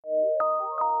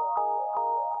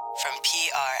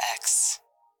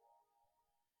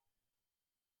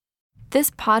This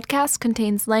podcast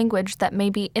contains language that may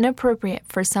be inappropriate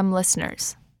for some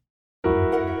listeners.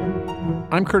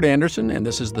 I'm Kurt Anderson, and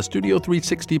this is the Studio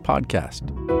 360 podcast.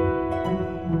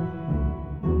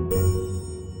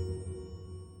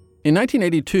 In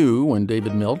 1982, when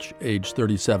David Milch, age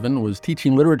 37, was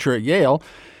teaching literature at Yale,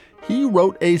 he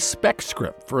wrote a spec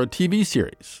script for a TV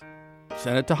series,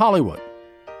 sent it to Hollywood,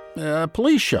 a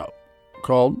police show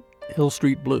called Hill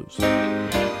Street Blues.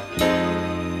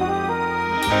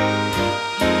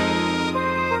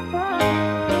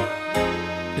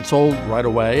 It sold right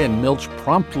away, and Milch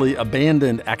promptly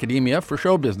abandoned academia for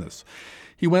show business.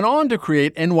 He went on to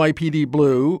create NYPD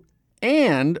Blue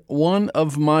and one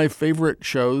of my favorite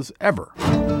shows ever,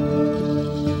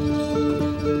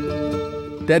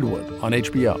 Deadwood on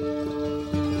HBO.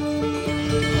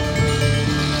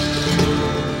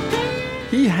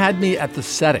 He had me at the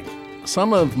setting.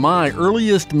 Some of my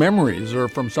earliest memories are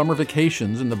from summer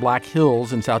vacations in the Black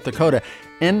Hills in South Dakota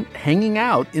and hanging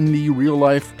out in the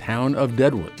real-life town of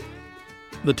Deadwood.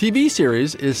 The TV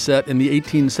series is set in the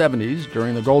 1870s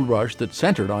during the gold rush that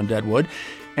centered on Deadwood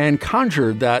and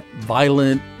conjured that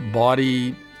violent,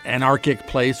 bawdy, anarchic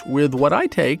place with what I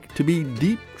take to be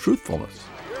deep truthfulness.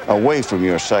 Away from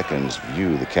your second's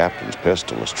view, the captain's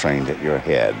pistol is trained at your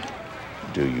head.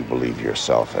 Do you believe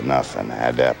yourself enough and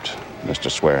adept,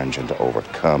 Mr. Swearingen, to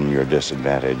overcome your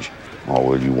disadvantage, or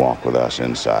will you walk with us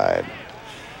inside?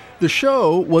 The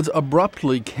show was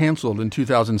abruptly canceled in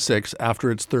 2006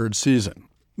 after its third season.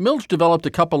 Milch developed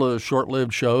a couple of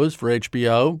short-lived shows for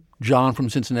HBO, John from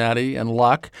Cincinnati and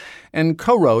Luck, and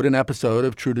co-wrote an episode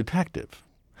of True Detective.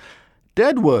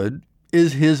 Deadwood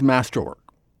is his masterwork,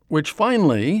 which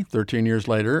finally, 13 years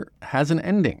later, has an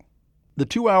ending. The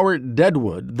 2-hour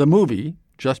Deadwood, the movie,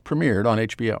 just premiered on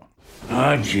HBO.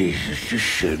 Oh, Jesus, just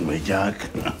shoot me, Doc.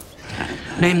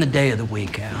 Name the day of the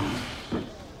week, Al. What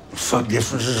the fuck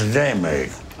difference does a day make?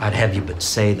 I'd have you but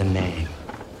say the name.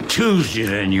 Tuesday,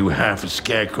 then, you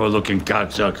half-a-scarecrow-looking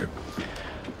cocksucker.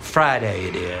 Friday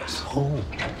it is. Oh.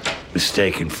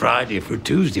 Mistaking Friday for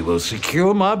Tuesday will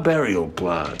secure my burial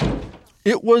plot.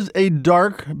 It was a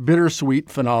dark, bittersweet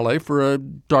finale for a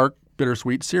dark,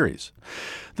 bittersweet series.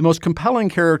 The most compelling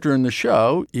character in the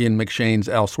show, Ian McShane's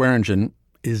Al Swearingen,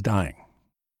 is dying.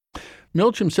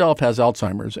 Milch himself has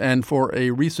Alzheimer's, and for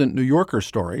a recent New Yorker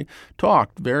story,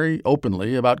 talked very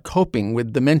openly about coping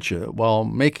with dementia while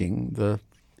making the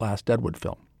last Deadwood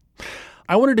film.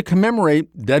 I wanted to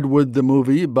commemorate Deadwood the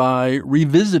movie by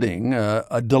revisiting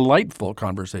a delightful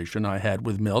conversation I had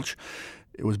with Milch.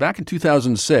 It was back in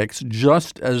 2006,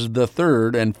 just as the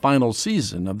third and final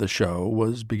season of the show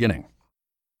was beginning.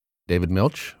 David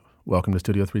Milch, welcome to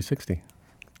Studio 360.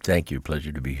 Thank you.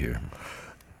 Pleasure to be here.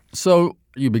 So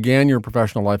you began your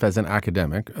professional life as an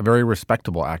academic, a very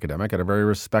respectable academic at a very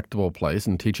respectable place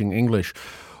and teaching English.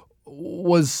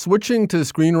 Was switching to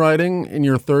screenwriting in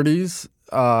your 30s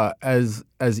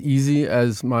as easy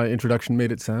as my introduction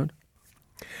made it sound?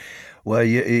 Well,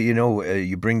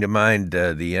 you bring to mind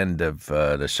the end of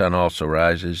The Sun Also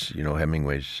Rises,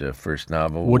 Hemingway's first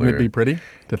novel. Wouldn't it be pretty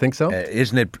to think so?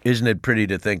 Isn't it pretty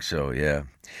to think so, yeah.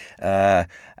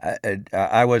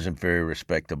 I wasn't very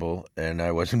respectable, and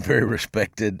I wasn't very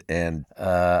respected, and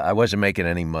I wasn't making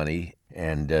any money,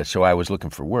 and so I was looking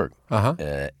for work.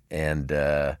 And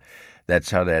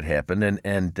that's how that happened.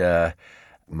 And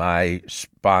my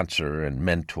sponsor and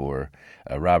mentor,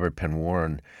 Robert Penn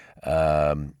Warren,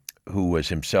 who was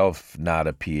himself not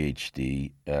a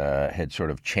PhD, had sort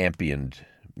of championed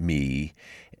me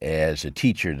as a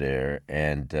teacher there,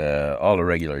 and all the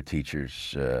regular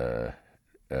teachers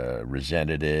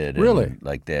resented it. Really?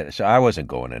 Like that. So I wasn't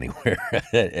going anywhere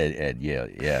at Yale,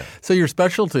 yeah. So your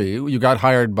specialty, you got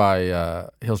hired by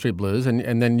Hill Street Blues,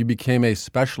 and then you became a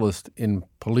specialist in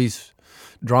police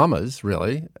dramas,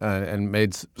 really, and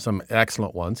made some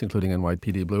excellent ones, including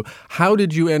NYPD Blue. How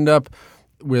did you end up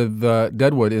with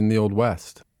Deadwood in the Old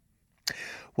West?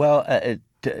 Well,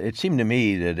 it seemed to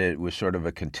me that it was sort of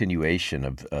a continuation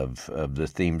of the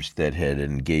themes that had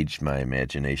engaged my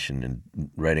imagination in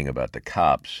writing about the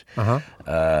cops.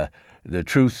 The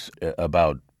truth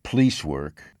about police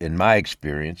work, in my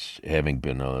experience, having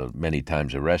been many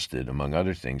times arrested, among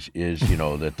other things, is,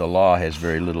 that the law has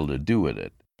very little to do with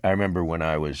it. I remember when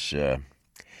I was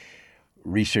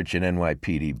researching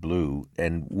NYPD Blue,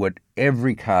 and what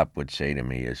every cop would say to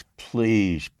me is,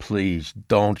 please, please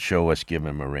don't show us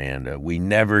giving Miranda. We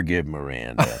never give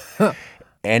Miranda.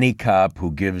 any cop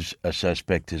who gives a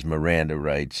suspect his Miranda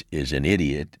rights is an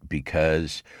idiot,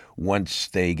 because once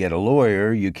they get a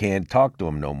lawyer, you can't talk to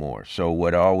them no more. So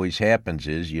what always happens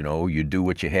is, you do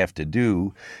what you have to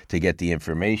do to get the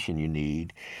information you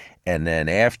need. And then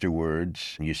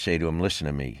afterwards, you say to them, listen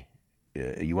to me.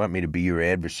 You want me to be your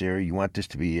adversary? You want this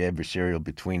to be adversarial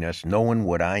between us? Knowing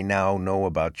what I now know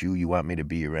about you, you want me to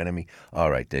be your enemy?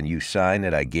 All right, then you sign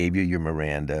it. I gave you your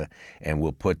Miranda, and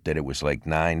we'll put that it was like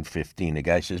 9:15. The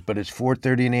guy says, but it's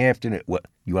 4:30 in the afternoon. What?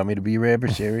 You want me to be your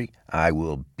adversary? I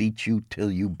will beat you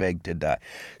till you beg to die.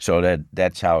 So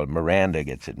that's how Miranda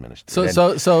gets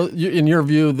administered. So in your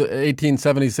view, the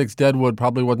 1876 Deadwood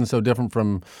probably wasn't so different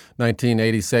from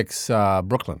 1986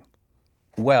 Brooklyn.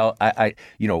 Well,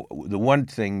 the one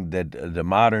thing that the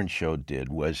modern show did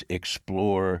was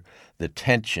explore the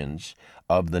tensions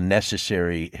of the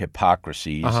necessary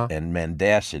hypocrisies and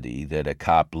mendacity that a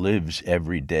cop lives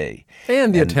every day.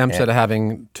 And the attempts at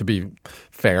having, to be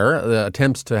fair, the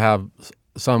attempts to have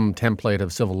some template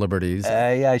of civil liberties.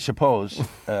 Yeah, I suppose.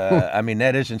 I mean,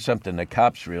 that isn't something that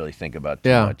cops really think about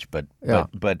too much. But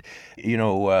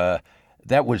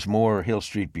that was more Hill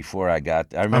Street before I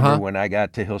got. I remember when I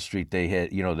got to Hill Street, they had,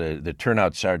 the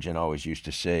turnout sergeant always used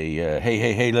to say,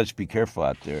 hey, let's be careful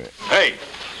out there. Hey,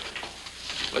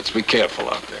 let's be careful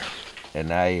out there.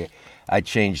 And I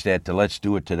changed that to let's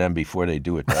do it to them before they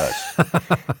do it to us.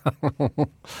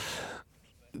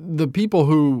 The people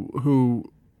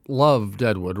who love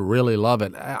Deadwood, really love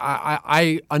it.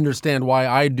 I understand why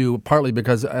I do, partly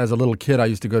because as a little kid I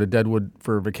used to go to Deadwood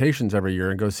for vacations every year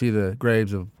and go see the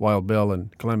graves of Wild Bill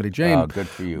and Calamity Jane. Oh, good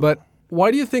for you. But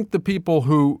why do you think the people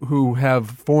who have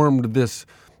formed this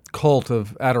cult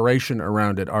of adoration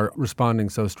around it are responding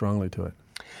so strongly to it?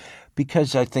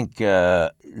 Because I think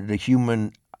the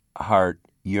human heart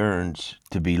yearns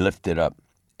to be lifted up.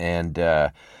 And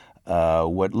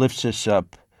what lifts us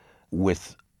up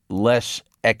with less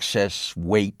excess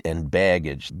weight and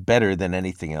baggage, better than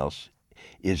anything else,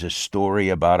 is a story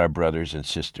about our brothers and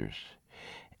sisters.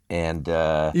 And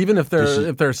even if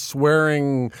they're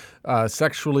swearing,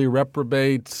 sexually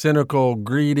reprobate, cynical,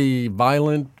 greedy,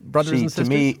 violent brothers and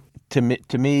sisters?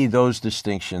 To me, those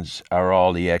distinctions are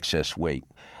all the excess weight.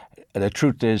 The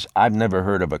truth is, I've never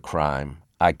heard of a crime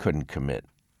I couldn't commit,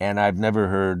 and I've never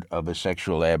heard of a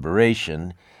sexual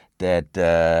aberration that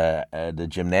the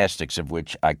gymnastics of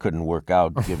which I couldn't work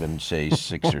out given, say,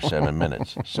 6 or 7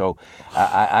 minutes. So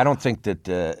I don't think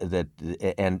that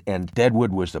and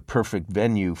Deadwood was the perfect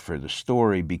venue for the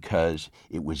story because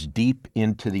it was deep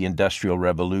into the Industrial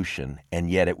Revolution,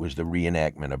 and yet it was the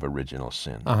reenactment of original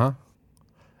sin.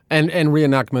 And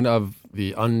reenactment of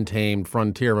the untamed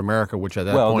frontier of America, which at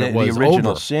that point was the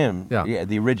original over. Sin. Yeah,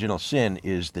 the original sin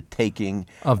is the taking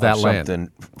of that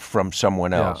something from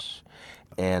someone else.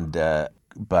 And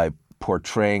by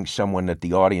portraying someone that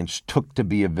the audience took to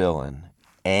be a villain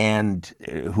and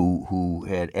who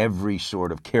had every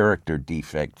sort of character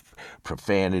defect,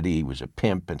 profanity, he was a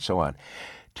pimp, and so on,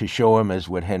 to show him as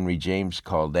what Henry James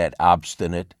called that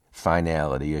obstinate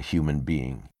finality, a human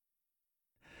being.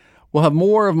 We'll have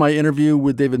more of my interview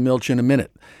with David Milch in a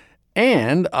minute.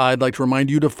 And I'd like to remind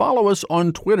you to follow us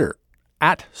on Twitter,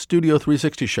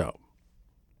 @Studio360Show.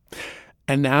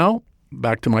 And now,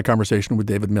 back to my conversation with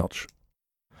David Milch.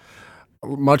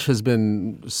 Much has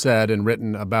been said and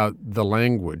written about the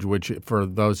language, which, for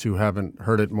those who haven't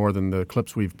heard it more than the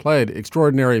clips we've played,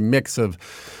 extraordinary mix of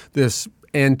this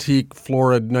antique,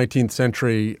 florid 19th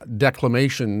century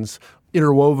declamations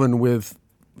interwoven with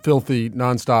filthy,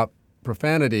 nonstop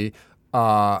profanity.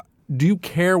 Do you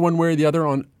care one way or the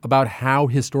other about how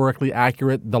historically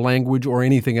accurate the language or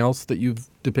anything else that you've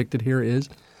depicted here is?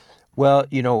 Well,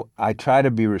 I try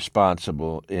to be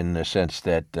responsible in the sense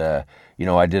that,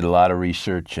 I did a lot of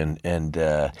research and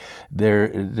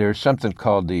there's something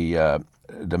called the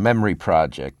Memory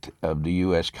Project of the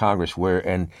U.S. Congress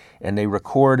and they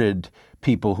recorded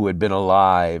people who had been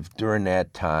alive during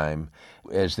that time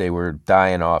as they were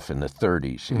dying off in the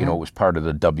 30s. It was part of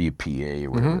the WPA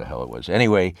or whatever the hell it was.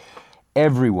 Anyway,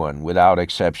 everyone without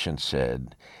exception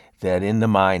said that in the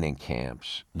mining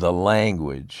camps, the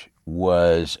language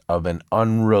was of an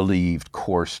unrelieved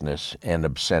coarseness and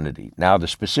obscenity. Now, the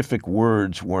specific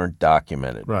words weren't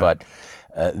documented, but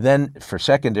then for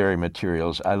secondary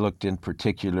materials, I looked in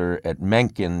particular at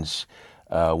Mencken's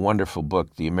wonderful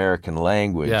book, The American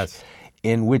Language,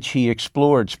 in which he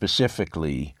explored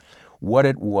specifically what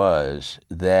it was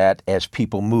that, as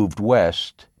people moved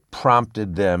west,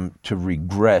 prompted them to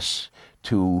regress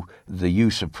to the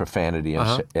use of profanity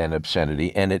and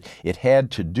obscenity. And it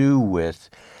had to do with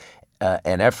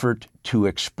an effort to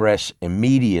express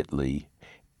immediately,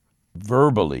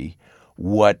 verbally,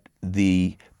 what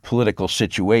the political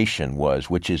situation was,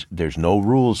 which is there's no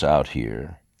rules out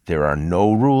here. There are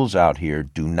no rules out here.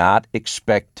 Do not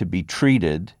expect to be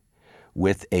treated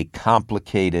with a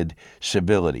complicated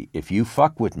civility. If you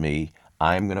fuck with me,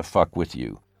 I'm going to fuck with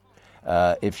you.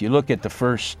 If you look at the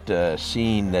first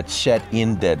scene that's set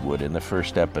in Deadwood in the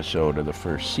first episode of the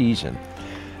first season,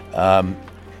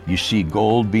 you see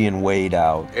gold being weighed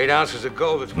out. 8 ounces of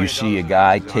gold. You see a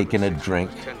guy taking a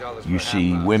drink. You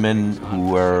see women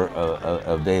who are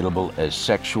available as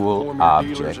sexual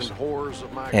objects.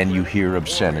 And you hear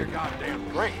obscenity.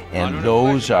 And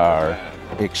those are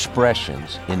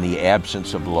expressions in the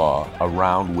absence of law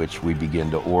around which we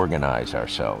begin to organize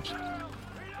ourselves.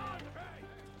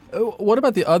 What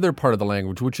about the other part of the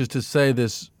language, which is to say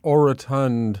this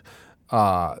orotund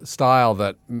style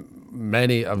that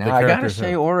many of the characters I gotta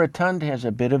say, orotund has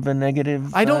a bit of a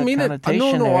negative I don't mean connotation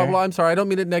it. No, there. well, I'm sorry. I don't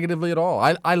mean it negatively at all.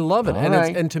 I love it,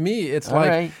 and to me, it's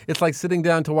like sitting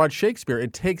down to watch Shakespeare.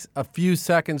 It takes a few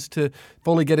seconds to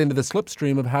fully get into the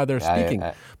slipstream of how they're speaking.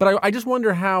 But I just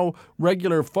wonder how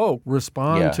regular folk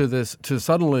respond to this, to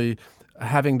suddenly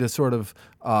having to sort of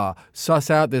suss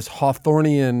out this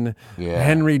Hawthornian,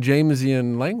 Henry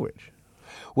Jamesian language.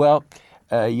 Well,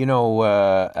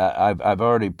 I've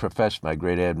already professed my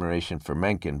great admiration for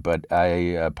Mencken, but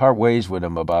I part ways with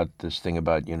him about this thing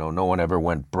about, no one ever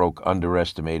went broke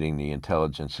underestimating the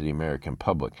intelligence of the American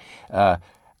public.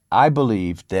 I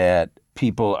believe that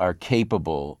people are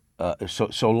capable,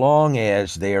 so long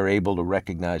as they are able to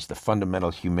recognize the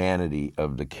fundamental humanity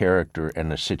of the character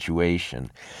and the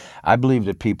situation, I believe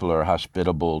that people are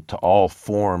hospitable to all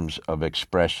forms of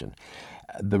expression.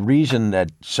 The reason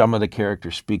that some of the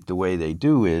characters speak the way they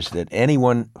do is that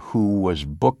anyone who was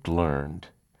book learned,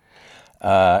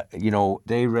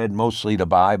 they read mostly the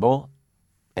Bible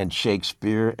and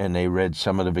Shakespeare, and they read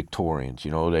some of the Victorians.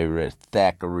 They read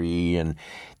Thackeray and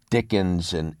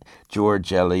Dickens and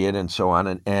George Eliot and so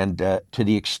on. And to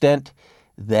the extent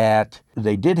that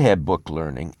they did have book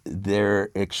learning, their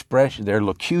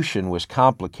locution was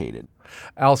complicated.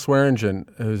 Al Swearingen,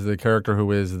 who's the character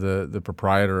who is the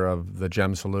proprietor of the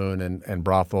Gem Saloon and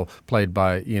brothel, played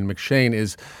by Ian McShane,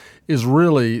 is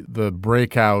really the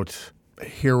breakout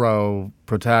hero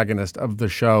protagonist of the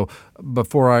show.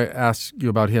 Before I ask you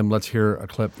about him, let's hear a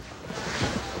clip.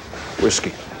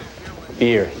 Whiskey.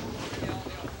 Beer.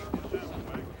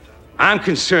 I'm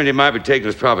concerned he might be taking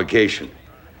this provocation.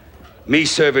 Me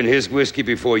serving his whiskey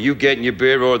before you getting your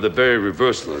beer, or the very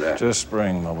reversal of that. Just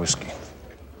bring my whiskey.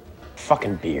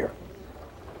 Fucking beer.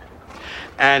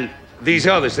 And these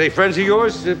others, they friends of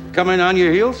yours that coming on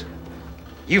your heels?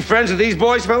 You friends of these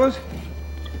boys, fellas?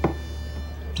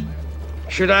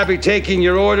 Should I be taking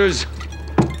your orders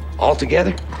all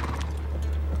together?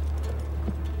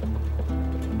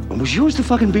 And was yours the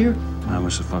fucking beer? Mine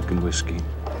was the fucking whiskey.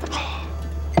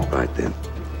 Right then.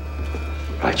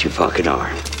 Right you fucking are.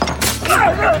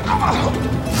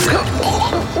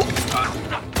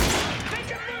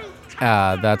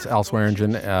 That's Al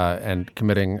Swearingen and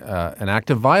committing an act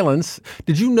of violence.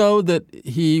 Did you know that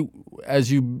he, as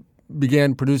you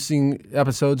began producing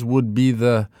episodes, would be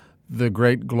the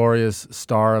great, glorious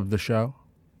star of the show?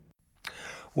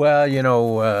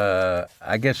 Well,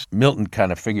 I guess Milton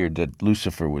kind of figured that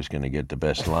Lucifer was going to get the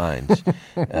best lines,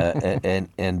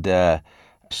 and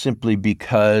simply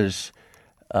because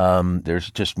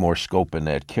there's just more scope in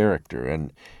that character,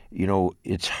 and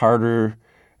it's harder,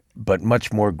 but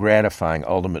much more gratifying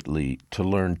ultimately to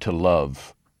learn to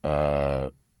love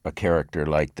a character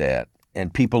like that.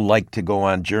 And people like to go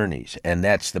on journeys, and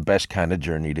that's the best kind of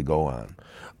journey to go on.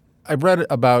 I've read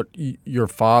about your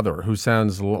father, who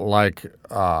sounds like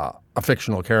a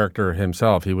fictional character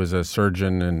himself. He was a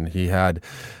surgeon, and he had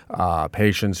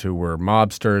patients who were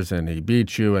mobsters, and he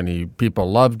beat you, and people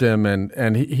loved him,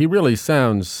 and he really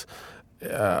sounds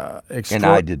And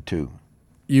I did too.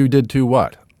 You did too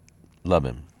what? Love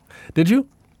him. Did you?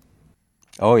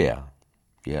 Oh, yeah.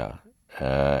 Yeah.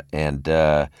 And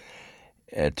to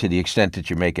the extent that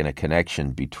you're making a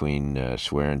connection between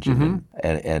Swearingen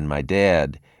and my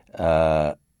dad,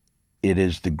 it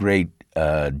is the great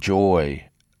joy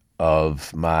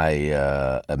of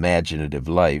my imaginative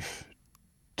life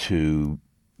to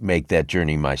make that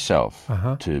journey myself,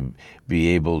 to be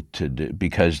able to do,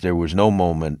 because there was no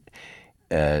moment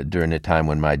during the time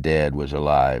when my dad was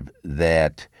alive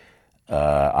that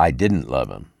I didn't love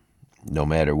him, no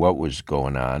matter what was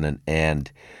going on,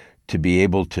 and to be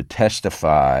able to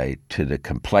testify to the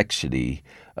complexity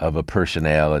of a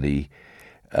personality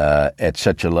at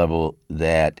such a level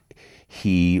that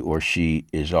he or she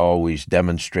is always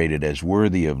demonstrated as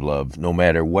worthy of love, no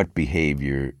matter what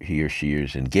behavior he or she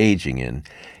is engaging in,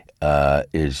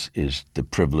 is the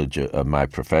privilege of my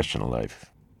professional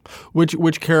life.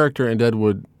 Which character in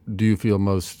Deadwood do you feel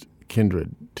most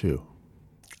kindred to?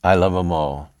 I love them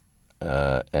all,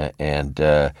 I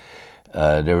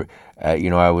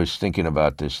was thinking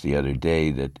about this the other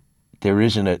day, that there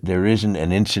isn't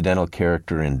an incidental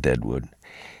character in Deadwood.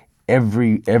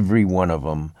 Every one of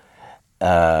them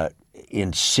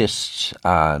insists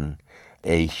on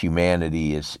a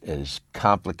humanity as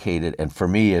complicated and, for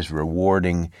me, as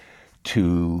rewarding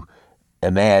to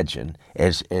imagine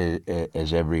as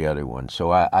every other one.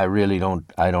 So I really don't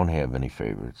have any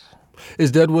favorites.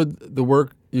 Is Deadwood the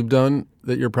work you've done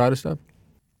that you're proudest of?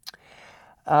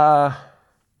 I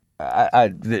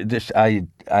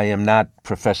am not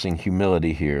professing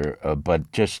humility here,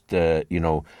 but just the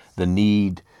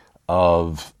need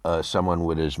of someone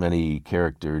with as many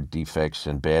character defects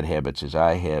and bad habits as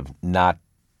I have not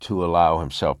to allow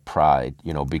himself pride,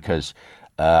 because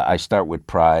I start with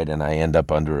pride and I end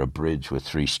up under a bridge with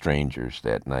 3 strangers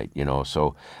that night,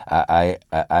 So I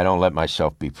don't let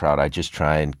myself be proud. I just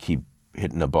try and keep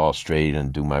hitting the ball straight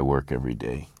and do my work every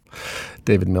day.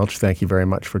 David Milch, thank you very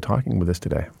much for talking with us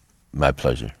today. My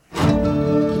pleasure.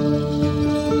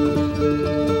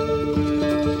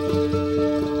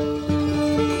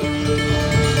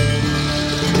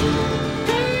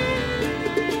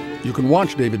 You can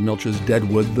watch David Milch's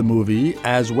Deadwood, the movie,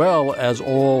 as well as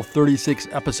all 36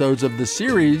 episodes of the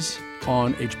series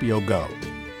on HBO Go.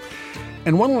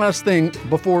 And one last thing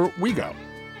before we go.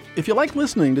 If you like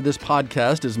listening to this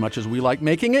podcast as much as we like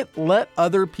making it, let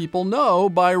other people know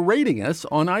by rating us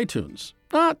on iTunes.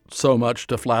 Not so much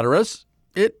to flatter us.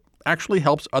 It actually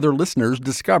helps other listeners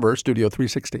discover Studio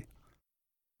 360.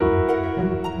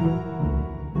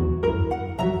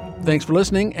 Thanks for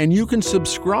listening, and you can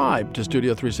subscribe to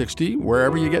Studio 360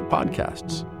 wherever you get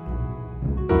podcasts.